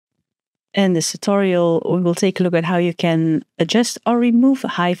In this tutorial, we will take a look at how you can adjust or remove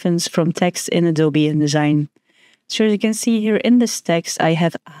hyphens from text in Adobe InDesign. So as you can see here in this text, I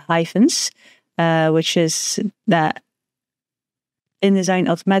have hyphens, which is that InDesign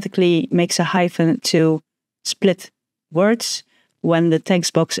automatically makes a hyphen to split words when the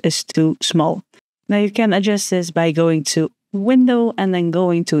text box is too small. Now you can adjust this by going to Window and then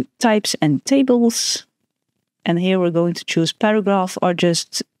going to Types and Tables. And here we're going to choose Paragraph or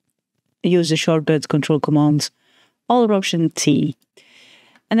just use the shortcut Control Command, or option T.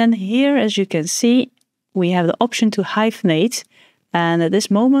 And then here, as you can see, we have the option to hyphenate. And at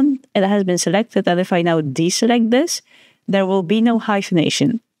this moment, it has been selected. And if I now deselect this, there will be no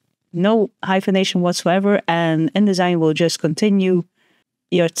hyphenation. No hyphenation whatsoever. And InDesign will just continue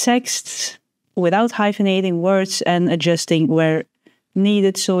your text without hyphenating words and adjusting where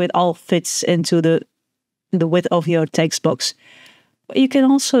needed so it all fits into the width of your text box. What you can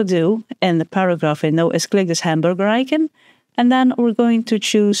also do in the paragraph window is click this hamburger icon, and then we're going to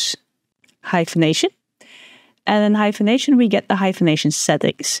choose hyphenation. And in hyphenation, we get the hyphenation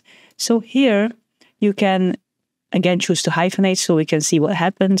settings. So here you can again choose to hyphenate so we can see what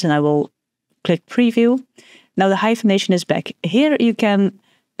happens, and I will click preview. Now the hyphenation is back. Here you can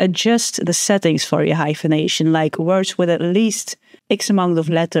adjust the settings for your hyphenation, like words with at least X amount of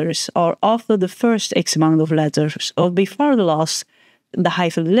letters, or after the first X amount of letters, or before the last, the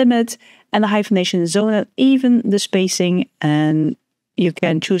hyphen limit, and the hyphenation zone, and even the spacing. And you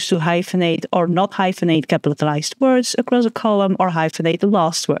can choose to hyphenate or not hyphenate capitalized words across a column, or hyphenate the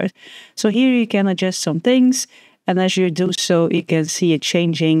last word. So here you can adjust some things, and as you do so, you can see it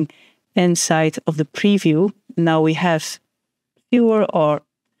changing inside of the preview. Now we have fewer or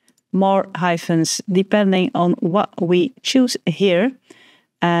more hyphens depending on what we choose here.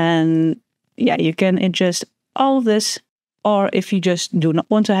 And yeah, you can adjust all of this. Or if you just do not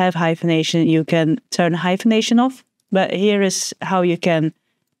want to have hyphenation, you can turn hyphenation off. But here is how you can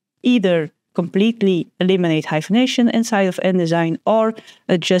either completely eliminate hyphenation inside of InDesign or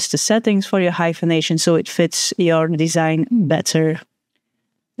adjust the settings for your hyphenation so it fits your design better.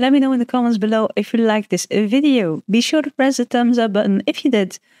 Let me know in the comments below if you liked this video. Be sure to press the thumbs up button if you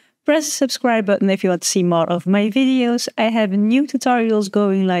did. Press the subscribe button if you want to see more of my videos. I have new tutorials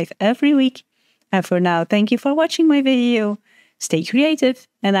going live every week. And for now, thank you for watching my video. Stay creative,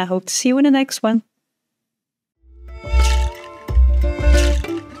 and I hope to see you in the next one.